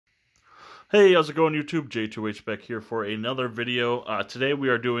Hey, how's it going, YouTube? JTwoH back here for another video. Today we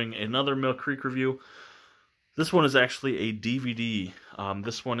are doing another Mill Creek review. This one is actually a DVD.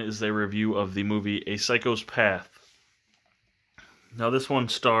 This one is a review of the movie A Psycho's Path. Now this one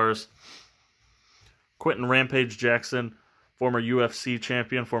stars Quentin Rampage Jackson, former UFC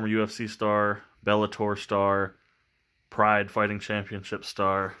champion, former UFC star, Bellator star, Pride Fighting Championship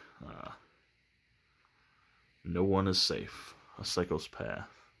star. No one is safe. A Psycho's Path.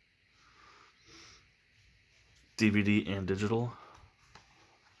 DVD and digital.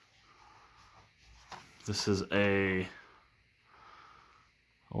 This is a...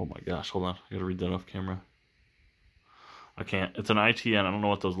 Oh my gosh, hold on. I gotta read that off camera. I can't. It's an ITN. I don't know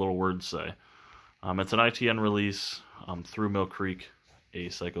what those little words say. It's an ITN release through Mill Creek, A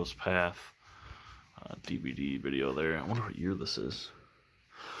Psycho's Path. DVD video there. I wonder what year this is.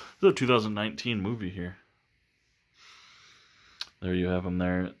 This is a 2019 movie here. There you have him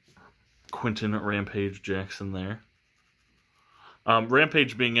there. Quentin Rampage Jackson there.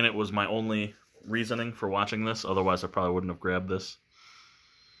 Rampage being in it was my only reasoning for watching this. Otherwise, I probably wouldn't have grabbed this.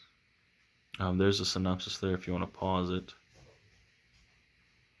 There's a synopsis there if you want to pause it.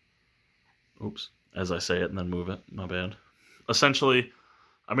 Oops. As I say it and then move it. My bad. Essentially,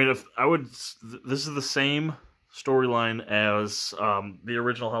 I mean, this is the same storyline as the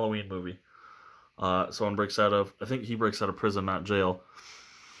original Halloween movie. Someone breaks out of... I think he breaks out of prison, not jail.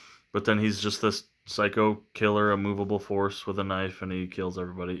 But then he's just this psycho killer, a movable force with a knife, and he kills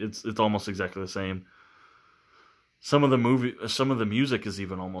everybody. It's almost exactly the same. Some of the music is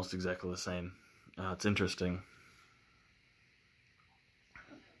even almost exactly the same. It's interesting.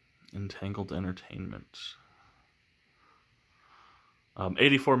 Entangled Entertainment.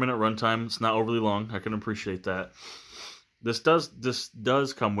 84-minute runtime. It's not overly long. I can appreciate that. This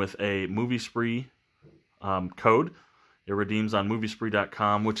does come with a Movie Spree code. It redeems on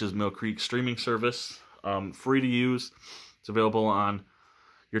moviespree.com, which is Mill Creek's streaming service. Free to use. It's available on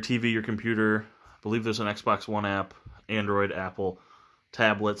your TV, your computer. I believe there's an Xbox One app, Android, Apple,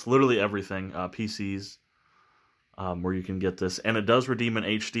 tablets, literally everything, PCs, where you can get this. And it does redeem in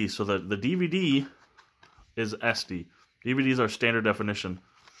HD, so the DVD is SD. DVDs are standard definition.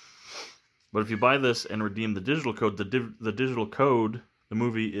 But if you buy this and redeem the digital code, the digital code, the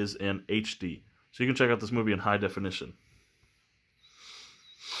movie is in HD. So you can check out this movie in high definition.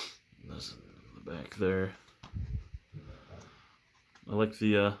 That's the back there. I like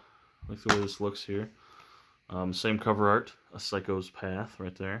the way this looks here. Same cover art, A Psycho's Path,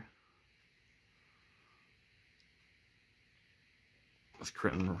 right there. With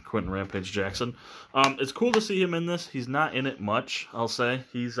Quentin Rampage Jackson. It's cool to see him in this. He's not in it much, I'll say.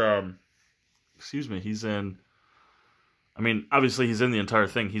 He's he's in... I mean, obviously he's in the entire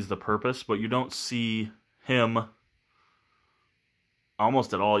thing. He's the purpose, but you don't see him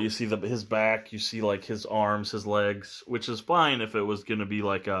almost at all. You see his back, you see like his arms, his legs, which is fine if it was going to be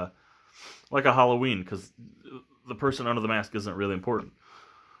like a Halloween, because the person under the mask isn't really important.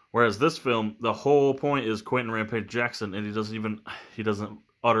 Whereas this film, the whole point is Quentin Rampage Jackson, and he doesn't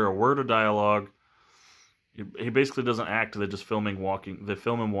utter a word of dialogue. He basically doesn't act. They just film him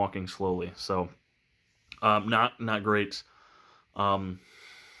walking slowly. So not great. Although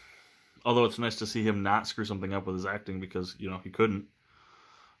it's nice to see him not screw something up with his acting, because he couldn't.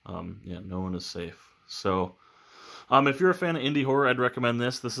 Yeah, no one is safe. So, if you're a fan of indie horror, I'd recommend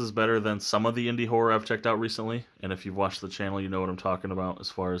this. This is better than some of the indie horror I've checked out recently. And if you've watched the channel, you know what I'm talking about as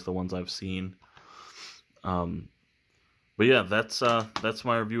far as the ones I've seen. But yeah, that's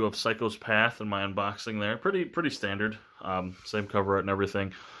my review of Psycho's Path and my unboxing there. Pretty standard. Same cover art and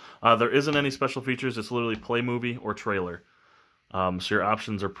everything. There isn't any special features. It's literally play movie or trailer. So your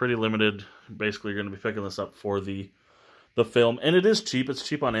options are pretty limited. Basically, you're going to be picking this up for the film. And it is cheap. It's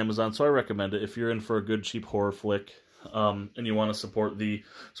cheap on Amazon, so I recommend it if you're in for a good, cheap horror flick. And you want to support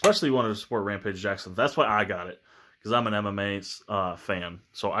especially you want to support Rampage Jackson. That's why I got it, because I'm an MMA fan.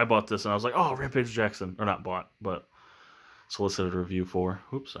 So I bought this, and I was like, oh, Rampage Jackson. Or not bought, but solicited a review for.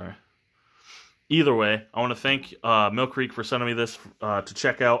 Oops, sorry. Either way, I want to thank Mill Creek for sending me this to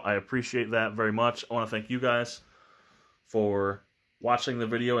check out. I appreciate that very much. I want to thank you guys for watching the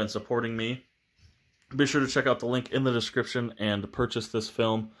video and supporting me. Be sure to check out the link in the description and purchase this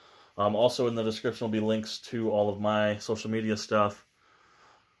film. Also in the description will be links to all of my social media stuff.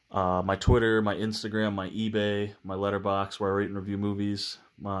 My Twitter, my Instagram, my eBay, my Letterboxd, where I rate and review movies.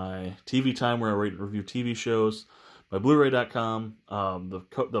 My TV Time, where I rate and review TV shows. My Blu-ray.com, the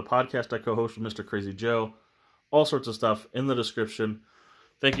podcast I co-host with Mr. Crazy Joe. All sorts of stuff in the description.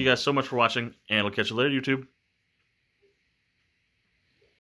 Thank you guys so much for watching, and I'll catch you later, YouTube.